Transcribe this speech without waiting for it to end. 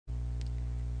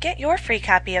Get your free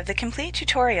copy of the complete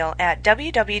tutorial at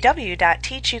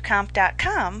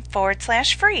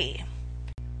www.teachucomp.com/free.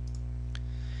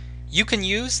 You can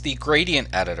use the gradient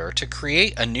editor to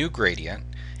create a new gradient,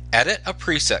 edit a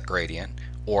preset gradient,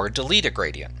 or delete a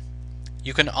gradient.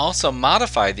 You can also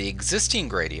modify the existing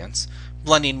gradients,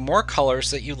 blending more colors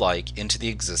that you like into the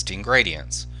existing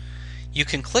gradients. You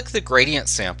can click the gradient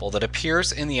sample that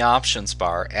appears in the options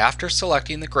bar after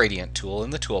selecting the gradient tool in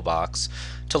the toolbox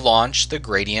to launch the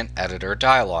gradient editor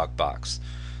dialog box.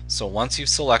 So once you've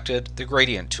selected the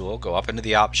gradient tool, go up into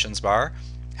the options bar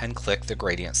and click the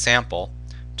gradient sample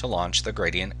to launch the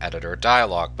gradient editor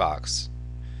dialog box.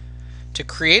 To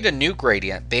create a new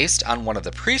gradient based on one of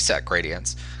the preset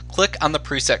gradients, click on the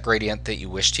preset gradient that you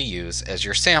wish to use as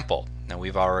your sample. Now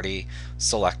we've already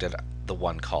selected the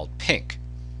one called pink.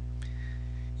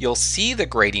 You'll see the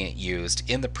gradient used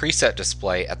in the preset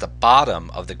display at the bottom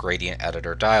of the gradient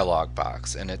editor dialog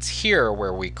box, and it's here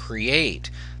where we create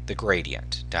the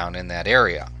gradient, down in that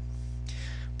area.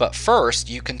 But first,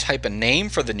 you can type a name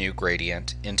for the new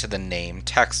gradient into the name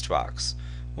text box.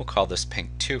 We'll call this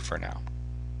pink 2 for now.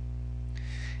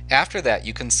 After that,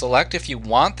 you can select if you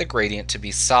want the gradient to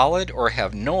be solid or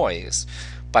have noise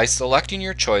by selecting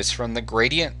your choice from the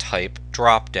gradient type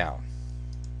drop-down.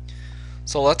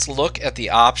 So let's look at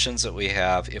the options that we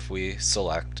have if we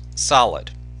select solid.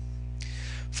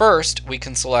 First, we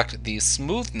can select the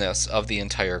smoothness of the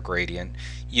entire gradient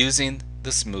using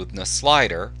the smoothness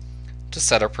slider to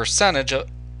set a percentage of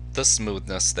the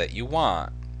smoothness that you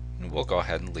want. And we'll go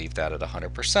ahead and leave that at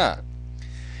 100%.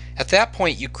 At that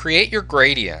point, you create your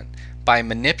gradient by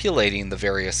manipulating the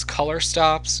various color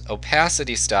stops,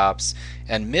 opacity stops,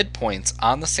 and midpoints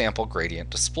on the sample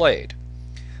gradient displayed.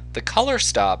 The color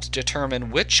stops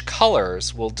determine which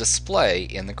colors will display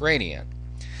in the gradient.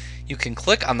 You can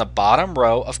click on the bottom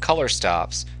row of color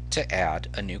stops to add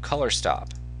a new color stop,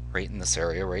 right in this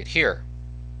area right here.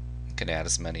 You can add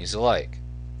as many as you like.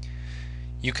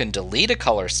 You can delete a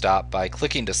color stop by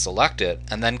clicking to select it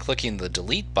and then clicking the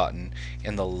delete button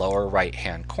in the lower right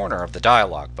hand corner of the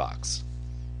dialog box.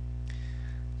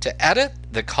 To edit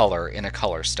the color in a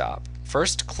color stop,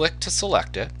 first click to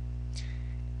select it,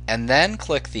 and then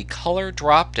click the color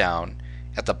drop down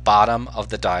at the bottom of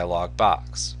the dialog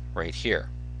box, right here.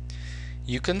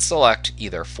 You can select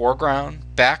either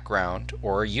foreground, background,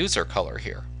 or user color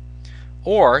here.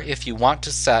 Or if you want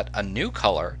to set a new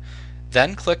color,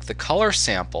 then click the color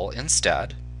sample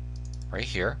instead, right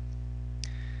here,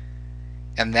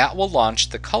 and that will launch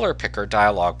the color picker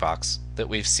dialog box that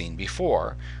we've seen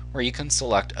before, where you can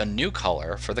select a new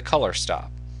color for the color stop.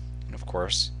 And of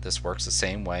course, this works the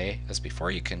same way as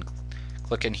before. You can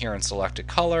click in here and select a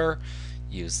color,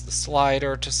 use the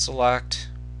slider to select,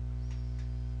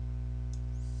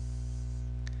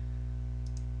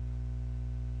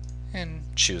 and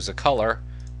choose a color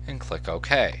and click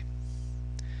OK.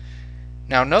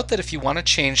 Now note that if you want to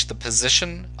change the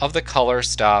position of the color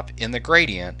stop in the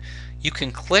gradient, you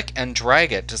can click and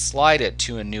drag it to slide it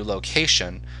to a new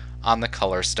location on the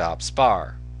color stops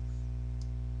bar.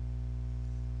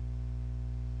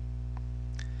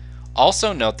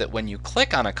 Also note that when you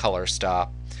click on a color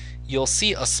stop, you'll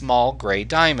see a small gray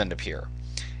diamond appear,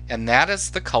 and that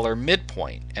is the color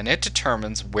midpoint, and it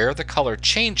determines where the color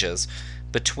changes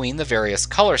between the various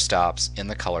color stops in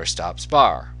the color stops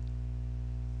bar.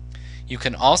 You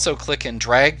can also click and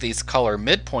drag these color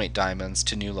midpoint diamonds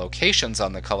to new locations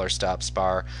on the color stops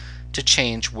bar to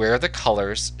change where the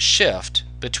colors shift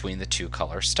between the two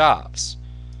color stops.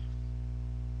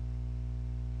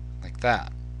 Like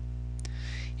that.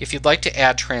 If you'd like to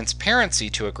add transparency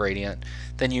to a gradient,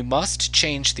 then you must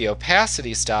change the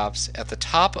opacity stops at the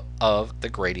top of the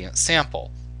gradient sample,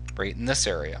 right in this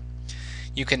area.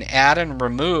 You can add and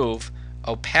remove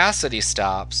opacity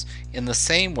stops in the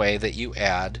same way that you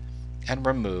add and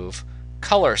remove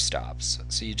color stops.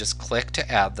 So you just click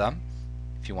to add them.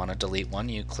 If you want to delete one,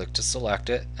 you click to select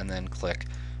it and then click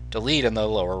delete in the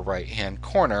lower right hand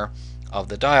corner of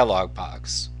the dialog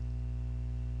box.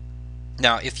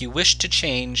 Now if you wish to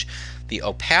change the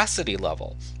opacity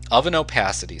level of an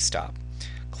opacity stop,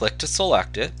 click to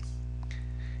select it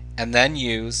and then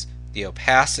use the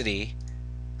opacity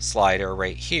slider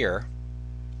right here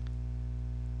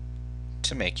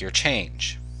to make your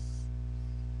change.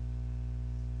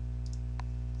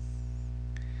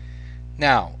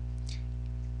 Now,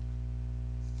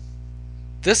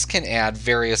 this can add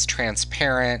various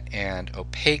transparent and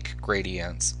opaque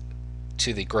gradients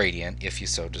to the gradient if you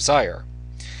so desire.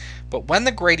 But when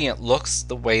the gradient looks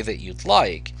the way that you'd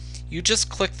like, you just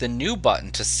click the New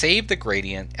button to save the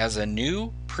gradient as a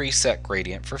new preset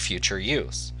gradient for future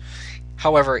use.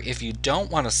 However, if you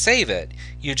don't want to save it,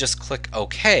 you just click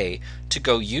OK to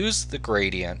go use the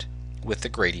gradient with the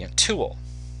gradient tool.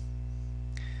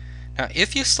 Now,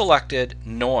 if you selected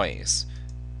noise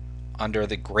under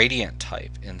the gradient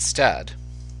type instead,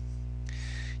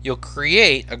 you'll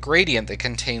create a gradient that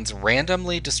contains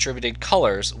randomly distributed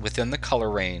colors within the color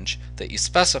range that you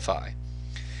specify.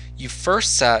 You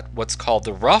first set what's called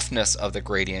the roughness of the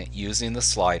gradient using the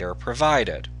slider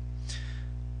provided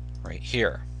right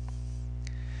here.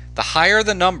 The higher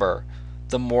the number,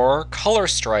 the more color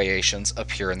striations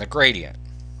appear in the gradient.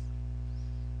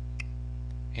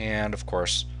 And of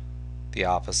course, the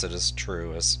opposite is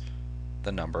true as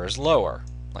the number is lower,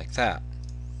 like that.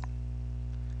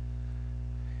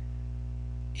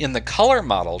 In the color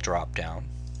model drop-down,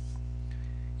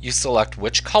 you select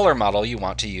which color model you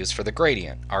want to use for the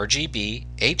gradient, RGB,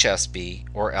 HSB,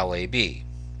 or LAB.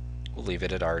 We'll leave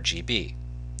it at RGB.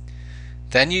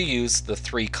 Then you use the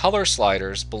 3 color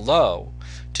sliders below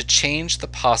to change the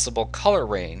possible color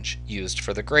range used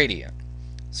for the gradient.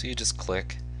 So you just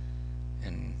click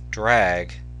and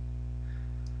drag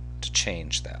to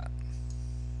change that,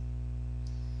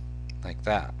 like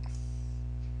that.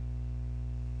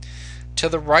 To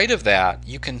the right of that,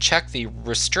 you can check the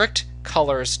Restrict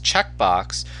Colors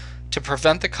checkbox to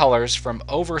prevent the colors from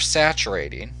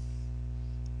oversaturating.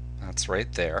 That's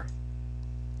right there.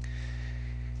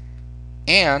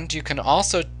 And you can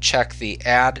also check the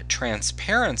Add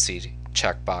Transparency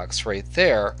checkbox right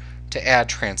there to add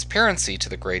transparency to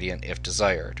the gradient if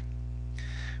desired.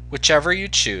 Whichever you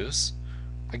choose,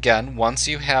 again, once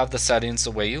you have the settings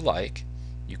the way you like,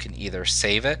 you can either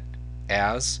save it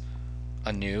as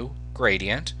a new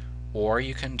gradient, or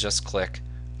you can just click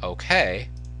OK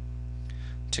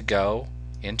to go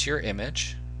into your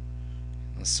image,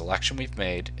 the selection we've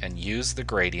made, and use the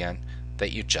gradient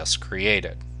that you just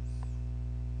created.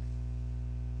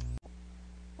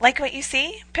 Like what you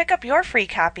see? Pick up your free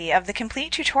copy of the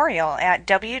complete tutorial at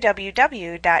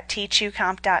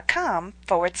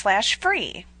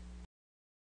www.teachucomp.com/free.